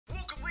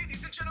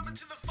on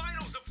to the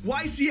finals of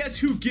YCS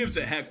Who Gives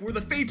a Heck, where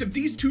the fate of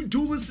these two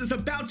duelists is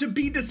about to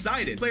be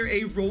decided. Player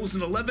A rolls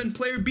an 11,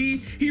 player B,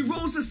 he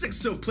rolls a 6,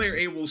 so player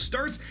A will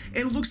start,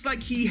 and it looks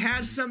like he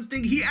has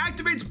something. He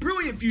activates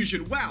Brilliant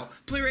Fusion. Wow,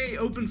 player A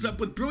opens up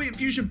with Brilliant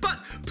Fusion,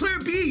 but player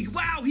B,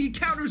 wow, he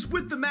counters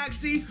with the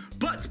Maxi,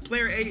 but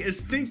player A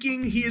is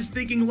thinking, he is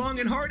thinking long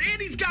and hard,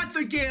 and he's got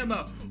the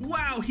Gamma.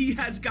 Wow, he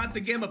has got the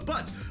Gamma,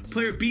 but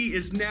player B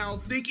is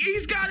now thinking,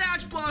 he's got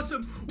Ash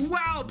Blossom.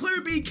 Wow, player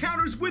B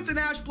counters with an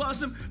Ash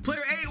Blossom.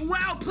 Player A,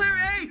 wow, player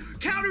A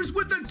counters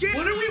with a Gamma.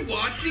 What are we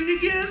watching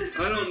again?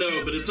 I don't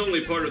know, but it's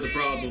only part of the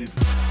problem.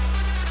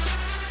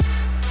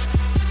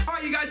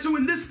 You guys, so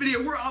in this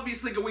video, we're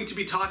obviously going to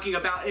be talking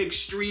about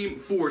Extreme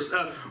Force.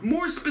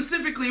 More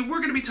specifically, we're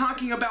going to be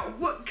talking about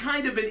what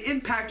kind of an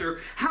impact or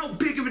how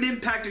big of an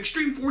impact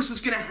Extreme Force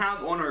is going to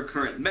have on our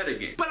current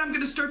metagame. But I'm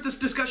going to start this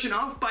discussion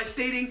off by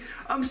stating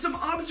some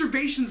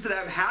observations that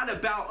I've had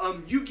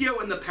about Yu-Gi-Oh!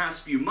 In the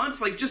past few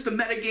months, like just the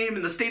metagame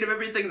and the state of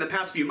everything in the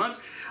past few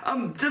months.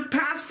 The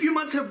past few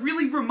months have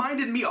really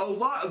reminded me a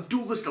lot of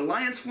Duelist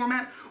Alliance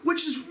format,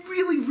 which is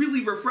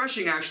really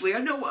refreshing, actually. I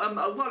know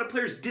a lot of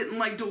players didn't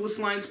like Duelist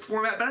Alliance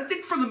format, but I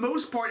think for the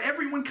most part,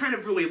 everyone kind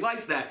of really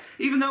liked that.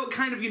 Even though it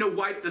kind of,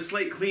 wiped the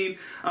slate clean,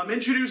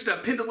 introduced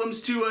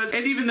pendulums to us,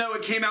 and even though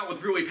it came out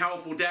with really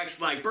powerful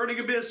decks like Burning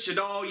Abyss,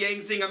 Shaddoll,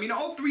 Yangzing, I mean,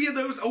 all three of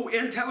those, oh,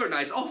 and Teller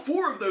Knights, all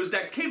four of those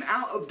decks came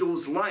out of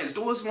Duelist Alliance.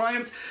 Duelist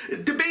Alliance,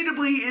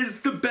 debatably,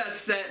 is the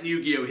best set in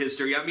Yu-Gi-Oh!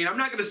 History. I mean, I'm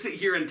not going to sit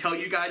here and tell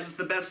you guys it's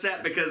the best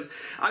set because,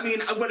 I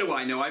mean, what do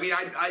I know? I mean,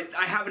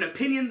 I have an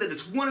opinion that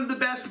it's one of the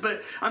best,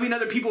 but, I mean,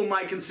 other people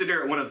might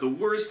consider it one of the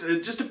worst.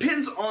 It just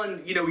depends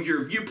on,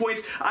 your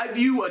viewpoints. I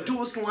view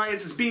Duelist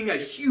Alliance as being a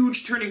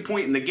huge turning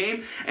point in the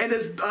game, and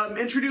as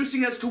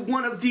introducing us to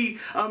one of the,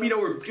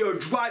 or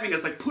driving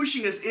us, like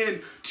pushing us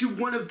in to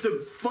one of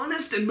the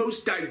funnest and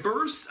most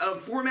diverse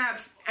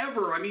formats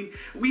ever. I mean,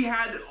 we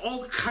had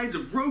all kinds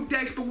of rogue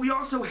decks, but we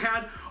also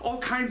had all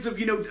kinds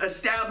of,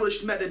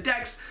 established meta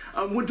decks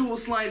when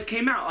Duelist Alliance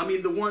came out. I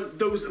mean,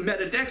 those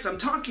meta decks I'm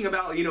talking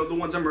about, the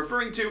ones I'm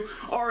referring to,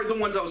 are the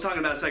ones I was talking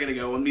about a second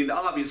ago. I mean, the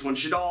obvious ones,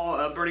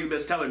 Shaddoll, Burning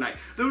Abyss, Teller Knight.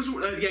 Those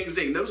were,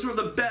 Yangzing, those were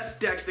the best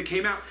decks that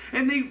came out,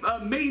 and they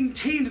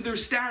maintained their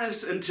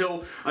status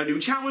until new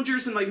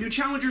challengers, and like new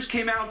challengers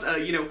came out,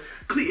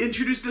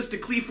 introduced us to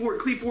Cleefort.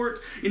 Cleefort,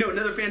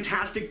 another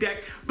fantastic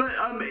deck, but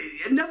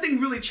nothing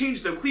really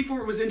changed though.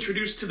 Cleefort was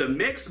introduced to the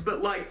mix,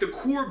 but like the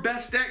core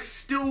best decks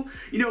still,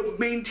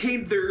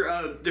 maintained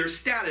their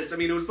status. I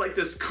mean, it was like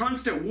this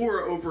constant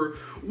war over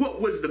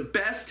what was the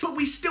best, but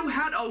we still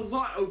had a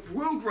lot of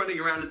rogue running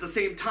around at the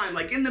same time.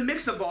 Like in the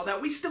mix of all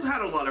that, we still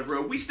had a lot of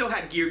rogue. We still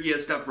had Yugioh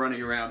stuff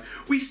running around.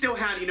 We still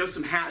had,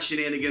 some hat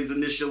shenanigans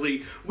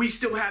initially. We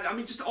still had, I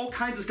mean, just all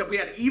kinds of stuff. We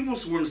had Evil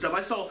Swarm stuff.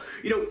 I saw,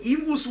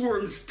 Evil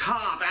Swarm's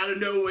top out of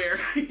nowhere,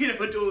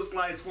 a Duelist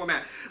Alliance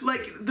format.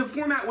 Like, the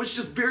format was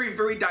just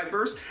very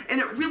diverse, and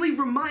it really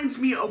reminds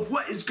me of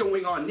what is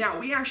going on now.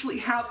 We actually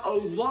have a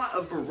lot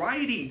of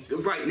variety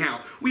right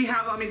now. We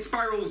have, I mean,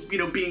 Spirals,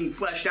 being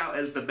fleshed out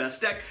as the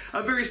best deck,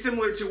 very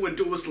similar to when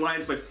Duelist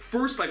Alliance, like,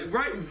 first, like,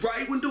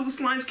 right when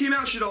Duelist Alliance came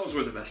out, Shaddolls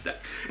were the best deck.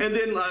 And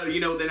then,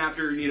 then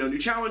after, new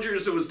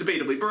challengers, it was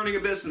debatably Burning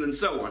Abyss, and then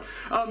so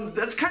on.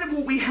 That's kind of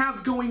what we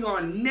have going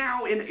on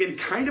now in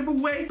kind of a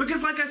way,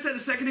 because like I said a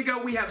second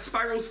ago, we have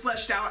Spirals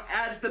fleshed out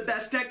as the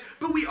best deck,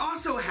 but we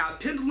also have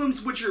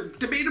Pendulums, which are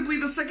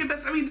debatably the second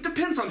best. I mean, it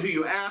depends on who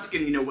you ask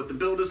and, what the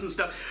build is and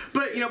stuff,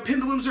 but,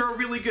 Pendulums are a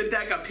really good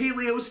deck.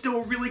 Paleo is still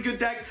a really good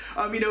deck.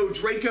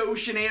 Draco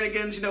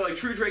shenanigans, like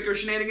True Draco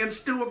shenanigans,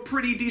 still a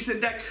pretty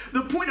decent deck.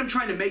 The point I'm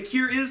trying to make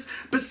here is,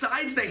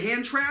 besides the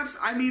hand traps,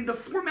 I mean, the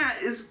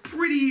format is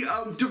pretty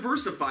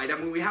diversified. I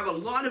mean, we have a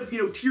lot of,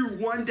 tier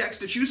 1 decks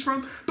to choose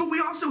from, but we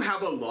also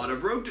have a lot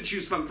of rogue to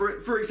choose from.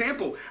 For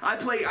example, I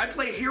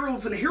play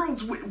Heralds, and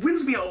Heralds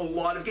wins me a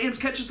lot of games,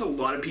 catches a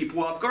lot of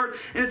people off guard,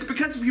 and it's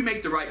because if you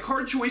make the right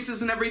card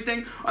choices and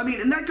everything. I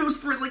mean, and that goes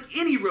for like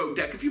any rogue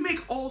deck. If you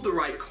make all the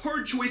right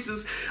card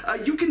choices,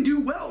 you can do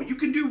well. You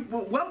can do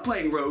well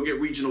playing rogue at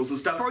regionals and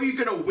stuff. Are you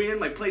gonna win,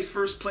 like place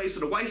first place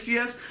at a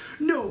YCS?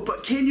 No,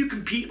 but can you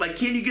compete? Like,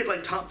 can you get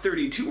like top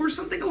 32 or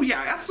something? Oh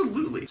yeah,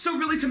 absolutely. So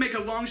really, to make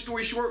a long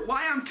story short,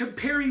 why I'm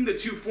comparing the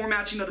two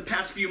formats, the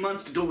past few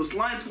months to Duelist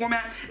Alliance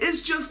format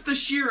is just the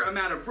sheer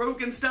amount of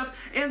rogue and stuff,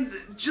 and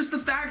just the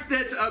fact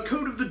that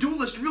Code of the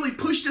Duelist really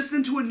pushed us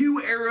into a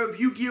new era of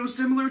Yu-Gi-Oh!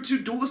 Similar to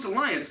Duelist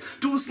Alliance.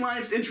 Duelist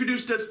Alliance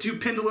introduced us to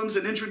Pendulums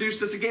and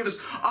introduced us, it gave us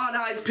Odd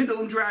Eyes,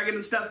 Pendulum Dragon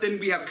and stuff. Then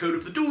we have Code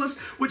of the Duelist,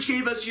 which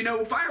gave us,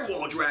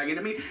 Firewall Dragon.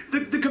 I mean,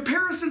 the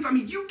comparisons, I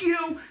mean,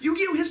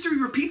 Yu-Gi-Oh! History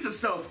repeats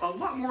itself a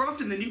lot more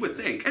often than you would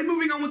think. And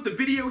moving on with the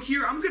video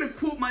here, I'm gonna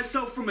quote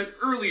myself from an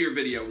earlier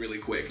video really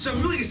quick. So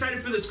I'm really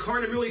excited for this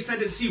card. I'm really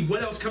excited to see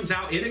what else comes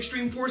out in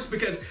Extreme Force,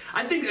 because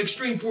I think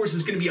Extreme Force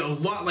is going to be a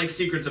lot like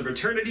Secrets of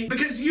Eternity,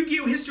 because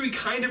Yu-Gi-Oh! History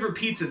kind of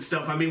repeats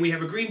itself. I mean, we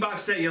have a green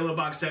box set, yellow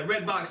box set,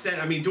 red box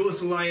set, I mean,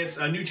 Duelist Alliance,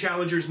 new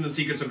challengers, and then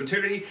Secrets of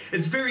Eternity.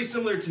 It's very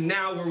similar to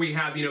now, where we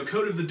have,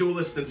 Code of the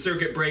Duelist, then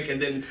Circuit Break,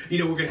 and then, we're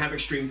going to have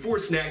Extreme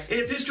Force next. And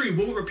if history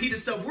will repeat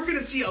itself, we're going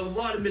to see a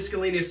lot of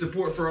miscellaneous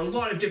support for a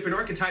lot of different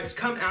archetypes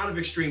come out of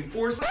Extreme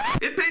Force.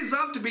 It pays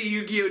off to be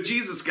Yu-Gi-Oh!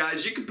 Jesus,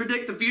 guys. You can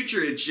predict the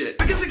future and shit.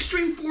 Because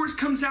Extreme Force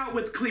comes out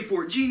with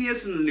Cleafort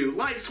Genius and the new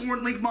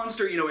Lightsworn Link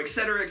Monster, you know,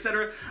 etc,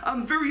 etc.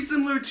 Very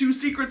similar to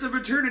Secrets of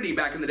Eternity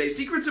back in the day.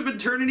 Secrets of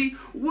Eternity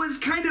was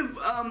kind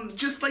of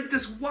just like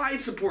this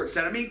wide support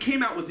set. I mean, it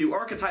came out with new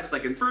archetypes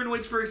like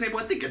Infernoids, for example.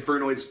 I think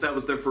Infernoids, that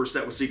was their first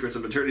set with Secrets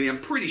of Eternity, I'm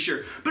pretty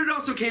sure. But it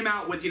also came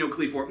out with, you know,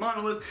 Cleafort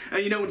Monolith,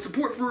 you know, and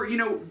support for, you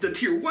know, the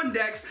tier 1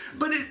 decks.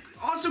 But it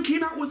also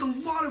came out with a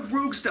lot of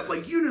rogue stuff,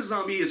 like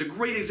Unizombie is a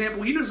great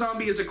example.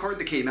 Unizombie is a card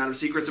that came out of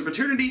Secrets of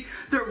Eternity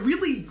that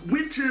really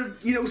went to,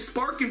 you know,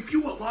 spark and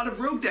fuel a lot of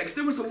rogue decks.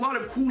 There was a lot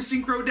of cool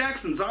synchro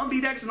decks and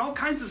zombie decks and all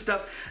kinds of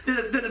stuff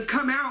that have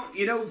come out,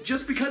 you know,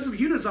 just because of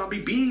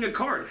Unizombie being a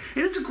card.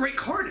 And it's a great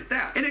card at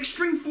that. And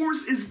Extreme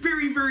Force is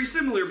very, very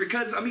similar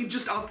because, I mean,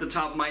 just off the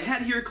top of my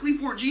head here,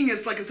 Cleafort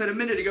Genius, like I said a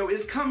minute ago,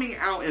 is coming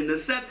out in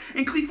this set.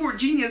 And Cleafort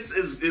Genius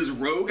is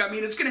rogue. I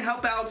mean, it's going to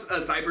help out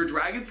Cyber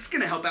Dragon. It's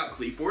going to help out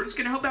Cleafort. It's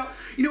going to help out,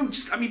 you know,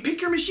 just, I mean,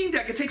 pick your machine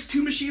deck. It takes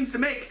 2 machines to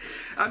make.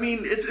 I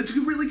mean, it's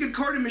a really good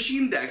card in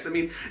machine decks. I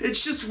mean,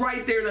 it's just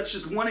right there. That's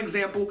just one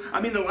example. I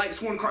mean, the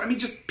Lightsworn card. I mean,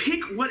 just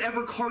pick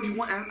whatever card you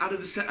want out of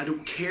the set. I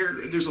don't care.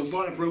 There's a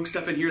lot of rogue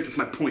stuff in here. That's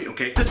my point,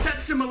 okay? The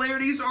set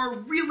similarities are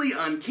really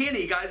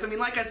uncanny, guys. I mean,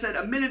 like I said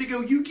a minute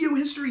ago, Yu-Gi-Oh!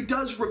 History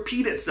does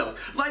repeat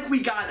itself. Like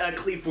we got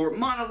Cleafort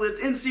Monolith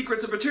in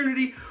Secrets of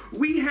Eternity,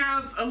 we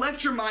have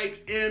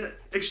Electromite in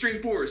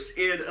Extreme Force.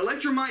 And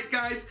Electromite,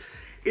 guys,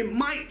 it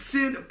might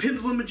send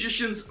Pendulum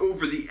Magicians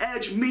over the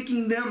edge,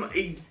 making them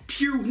a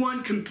tier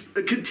 1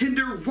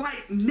 contender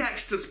right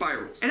next to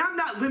Spirals. And I'm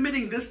not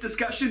limiting this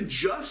discussion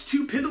just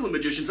to Pendulum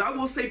Magicians. I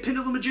will say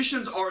Pendulum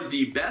Magicians are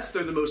the best,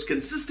 they're the most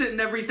consistent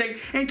and everything,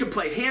 and can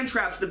play hand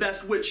traps the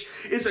best, which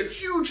is a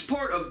huge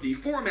part of the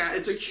format.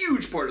 It's a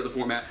huge part of the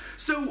format.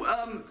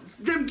 So,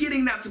 them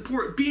getting that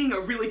support, being a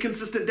really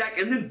consistent deck,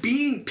 and then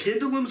being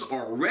Pendulums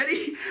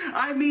already,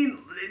 I mean,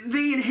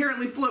 they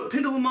inherently float.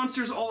 Pendulum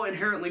monsters all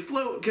inherently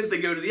float because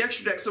they go to the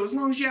extra deck, so as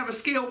long as you have a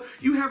scale,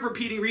 you have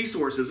repeating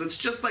resources. It's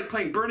just like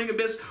playing Burning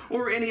Abyss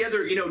or any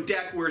other, you know,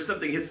 deck where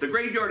something hits the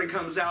graveyard and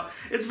comes out.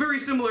 It's very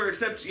similar,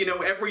 except, you know,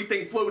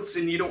 everything floats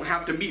and you don't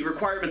have to meet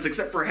requirements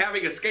except for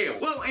having a scale.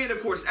 Well, and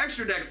of course,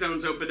 extra deck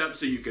zones opened up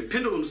so you can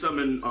Pendulum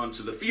summon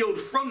onto the field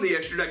from the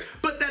extra deck,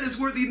 but that is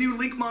where the new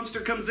Link monster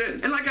comes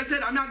in. And like I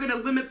said, I'm not going to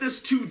limit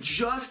this to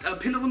just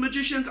Pendulum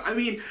Magicians. I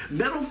mean,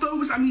 Metal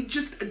Foes, I mean,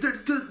 just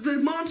the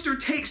monster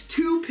takes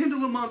 2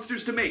 Pendulum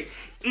monsters to make.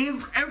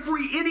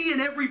 Any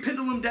and every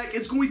Pendulum deck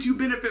is going to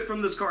benefit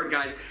from this card,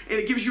 guys. And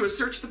it gives you a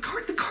search. The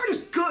card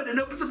is good. It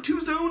opens up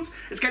 2 zones.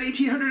 It's got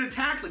 1800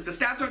 attack. Like, the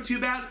stats aren't too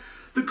bad.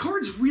 The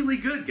card's really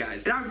good,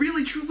 guys. And I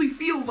really truly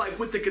feel like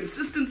with the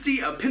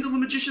consistency of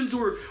Pendulum Magicians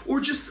or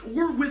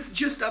with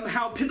just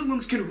how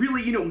Pendulums can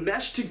really, you know,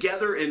 mesh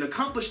together and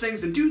accomplish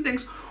things and do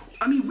things,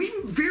 I mean, we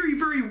very,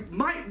 very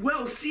might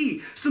well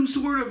see some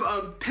sort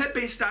of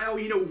Pepe style,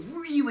 you know,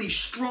 really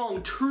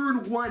strong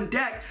turn 1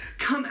 deck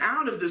come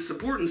out of this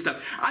support and stuff.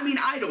 I mean,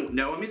 I don't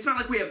know. I mean, it's not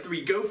like we have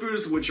 3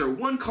 Gofus, which are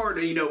 1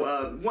 card, you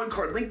know, 1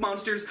 card Link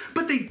monsters,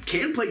 but they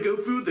can play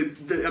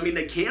Gofu. I mean,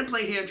 they can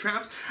play hand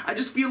traps. I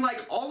just feel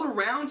like all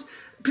around,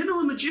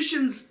 Pendulum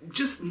Magicians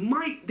just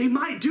might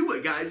do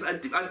it, guys. I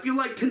feel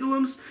like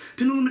Pendulum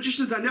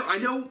Magicians,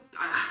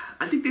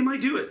 I think they might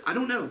do it. I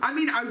don't know. I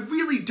mean, I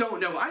really don't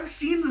know. I've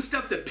seen the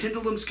stuff that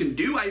Pendulums can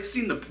do. I've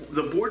seen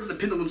the boards that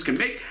Pendulums can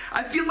make.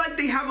 I feel like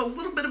they have a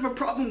little bit of a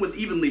problem with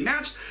evenly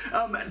matched,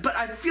 but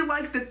I feel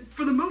like that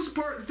for the most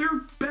part,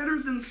 they're better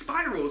than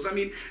Spirals. I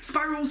mean,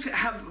 Spirals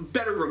have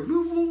better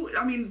removal.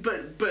 I mean,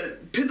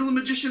 but Pendulum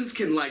Magicians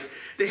can, like,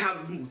 they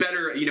have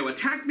better, you know,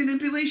 attack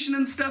manipulation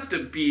and stuff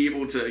to be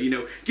able to, you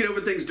know, get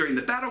over things during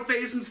the battle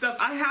phase and stuff.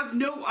 I have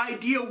no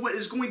idea what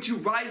is going to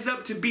rise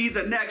up to be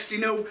the next, you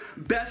know,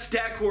 best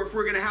deck, or if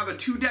we're going to have a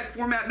 2-deck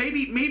format.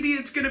 Maybe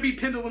it's going to be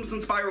Pendulums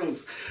and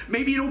Spirals.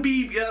 Maybe it'll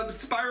be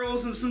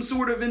Spirals and some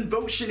sort of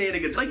Invoke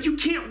shenanigans. Like, you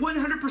can't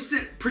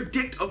 100%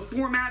 predict a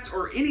format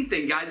or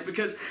anything, guys,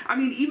 because, I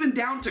mean, even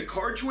down to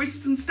card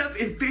choices and stuff,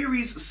 it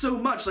varies so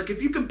much. Like,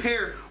 if you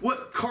compare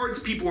what cards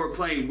people are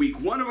playing week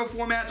 1 of a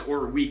format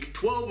or week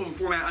 12 of a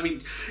format, I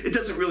mean, it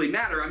doesn't really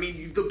matter. I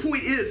mean, the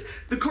point is,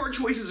 the card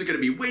choices are going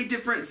to be way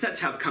different.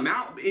 Sets have come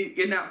out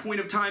in that point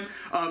of time.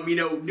 You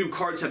know, new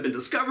cards have been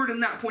discovered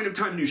in that point of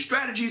time. New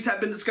strategies have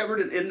been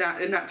discovered in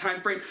that time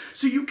frame.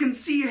 So you can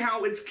see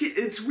how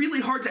it's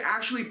really hard to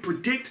actually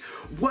predict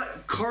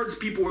what cards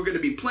people are going to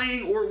be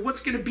playing or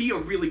what's going to be a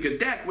really good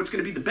deck, what's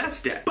going to be the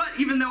best deck. But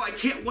even though I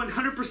can't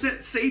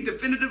 100% say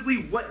definitively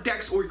what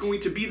decks are going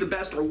to be the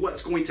best or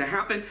what's going to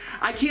happen,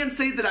 I can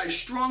say that I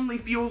strongly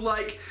feel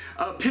like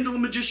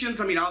Pendulum Magicians,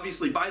 I mean,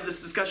 obviously by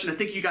this discussion, I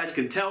think you guys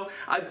can tell,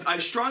 I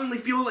strongly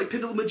feel like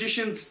Pendulum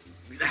Magicians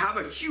have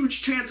a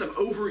huge chance of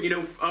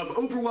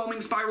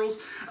overwhelming Spirals.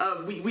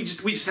 We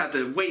just have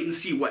to wait and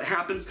see what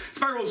happens.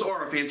 Spirals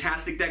are a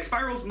fantastic deck.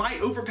 Spirals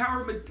might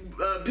overpower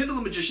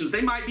Pendulum Magicians.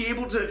 They might be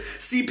able to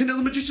see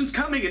Pendulum Magicians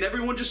coming and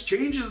everyone just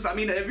changes. I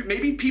mean,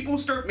 maybe people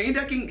start main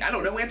decking, I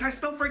don't know,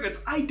 Anti-Spell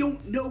Fragrance. I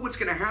don't know what's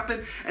gonna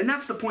happen, and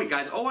that's the point,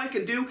 guys. All I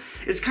can do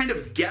is kind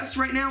of guess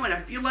right now, and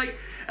I feel like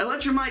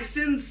Electromite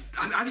Sins,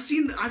 I've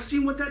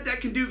seen what that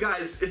deck can do,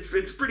 guys.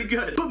 It's pretty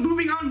good. But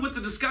moving on with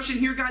the discussion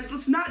here, guys,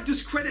 let's not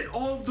discredit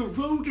all of the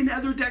rogue and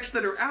other decks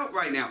that are out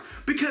right now.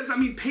 Because, I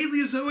mean,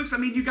 Paleozoics, I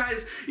mean,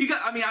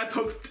 I mean, I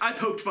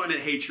poked fun at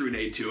Hey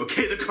Trunade too,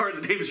 okay? The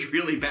card's name is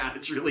really bad.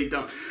 It's really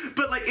dumb.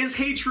 But, like, is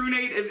Hey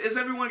Trunade, is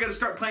everyone gonna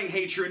start playing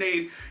Hey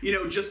Trunade, you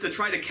know, just to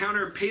try to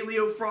counter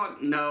Paleo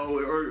Frog? No.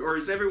 Or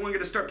is everyone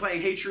gonna start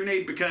playing Hey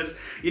Trunade because,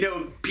 you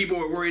know, people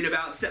are worried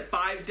about set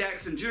 5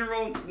 decks in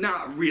general?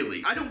 Not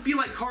really. I don't feel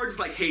like cards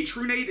like Hey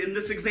Trunade in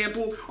this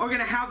example are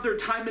gonna have their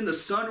time in the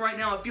sun right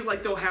now. I feel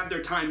like they'll have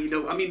their time, you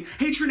know. I mean,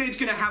 Hey Trunade's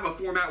gonna have a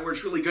format where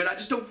it's really good. I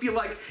just don't feel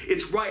like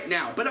it's right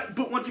now.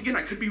 But once again,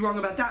 I could be wrong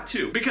about that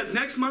too. Because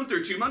next month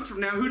or 2 months from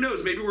now, who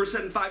knows? Maybe we're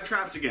setting 5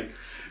 traps again.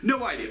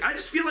 No idea. I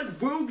just feel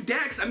like rogue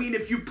decks, I mean,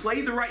 if you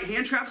play the right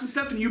hand traps and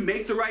stuff and you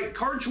make the right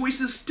card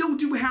choices, still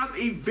do have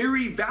a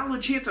very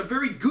valid chance, a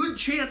very good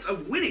chance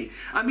of winning.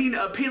 I mean,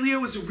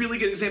 Paleo is a really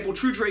good example.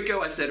 True Draco,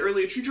 I said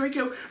earlier, True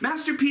Draco,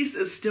 Masterpiece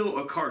is still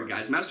a card,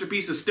 guys.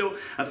 Masterpiece is still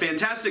a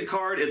fantastic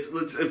card. It's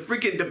a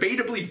freaking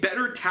debatably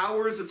better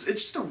towers. It's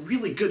just a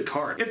really good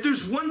card. If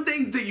there's one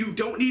thing that you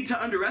don't need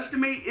to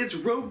underestimate, it's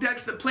rogue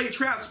decks that play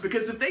traps,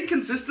 because if they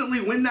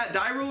consistently win that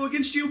die roll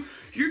against you,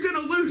 you're gonna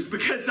lose.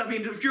 Because, I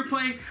mean, if you're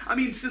playing, I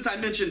mean, since I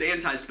mentioned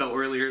Anti-Spell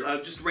earlier,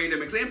 just a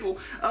random example,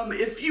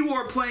 if you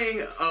are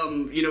playing,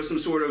 you know, some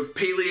sort of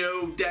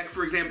Paleo deck,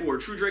 for example, or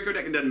True Draco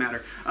deck, it doesn't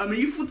matter, and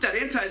you flip that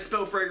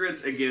Anti-Spell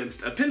Fragrance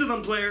against a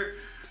Pendulum player,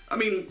 I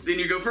mean, then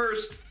you go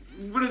first.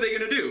 What are they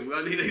gonna do?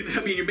 I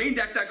mean, you main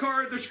deck that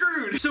card, they're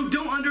screwed. So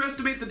don't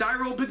underestimate the die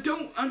roll, but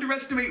don't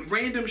underestimate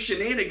random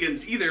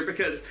shenanigans either,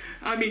 because,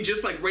 I mean,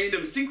 just like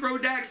random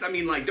synchro decks, I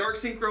mean, like Dark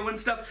Synchro and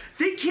stuff,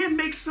 they can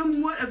make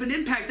somewhat of an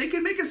impact. They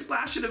can make a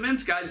splash at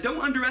events, guys.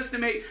 Don't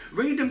underestimate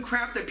random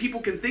crap that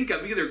people can think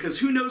of either, because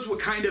who knows what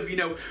kind of, you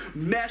know,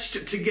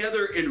 meshed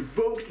together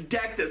invoked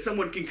deck that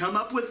someone can come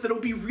up with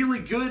that'll be really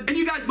good. And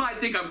you guys might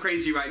think I'm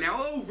crazy right now.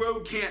 Oh,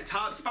 Rogue can't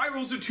top.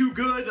 Spirals are too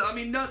good. I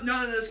mean, none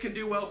of this can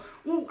do well.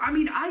 Well, I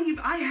mean,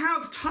 I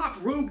have top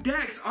rogue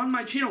decks on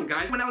my channel,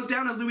 guys. When I was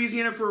down in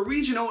Louisiana for a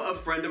regional, a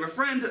friend of a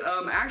friend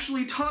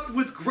actually topped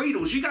with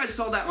Gradles. You guys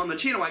saw that on the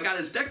channel. I got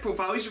his deck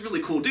profile. He's a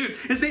really cool dude.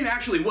 His name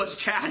actually was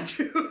Chad,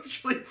 too.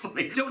 It's really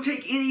funny. Don't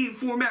take any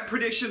format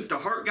predictions to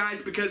heart,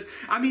 guys, because,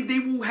 I mean, they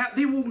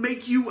will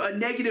make you a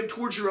negative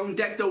towards your own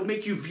deck. They'll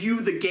make you view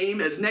the game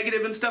as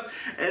negative and stuff.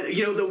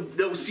 You know,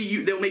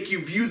 they'll make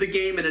you view the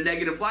game in a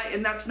negative light,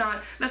 and that's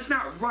not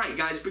right,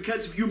 guys,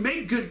 because if you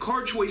make good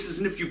card choices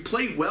and if you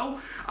play well,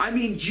 I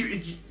mean,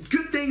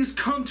 good things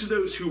come to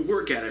those who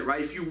work at it,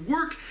 right? If you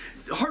work,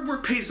 hard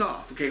work pays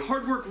off, okay?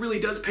 Hard work really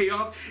does pay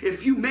off.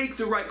 If you make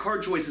the right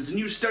card choices and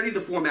you study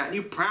the format and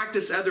you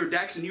practice other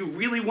decks and you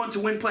really want to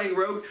win playing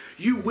Rogue,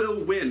 you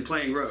will win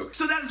playing Rogue.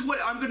 So that is what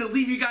I'm going to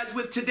leave you guys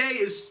with today,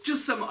 is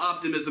just some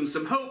optimism,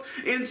 some hope,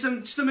 and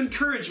some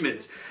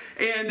encouragement.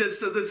 And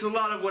that's a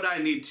lot of what I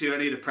need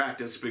to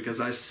practice,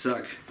 because I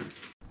suck.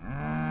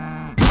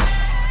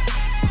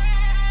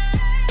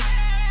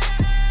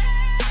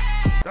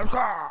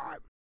 Subscribe!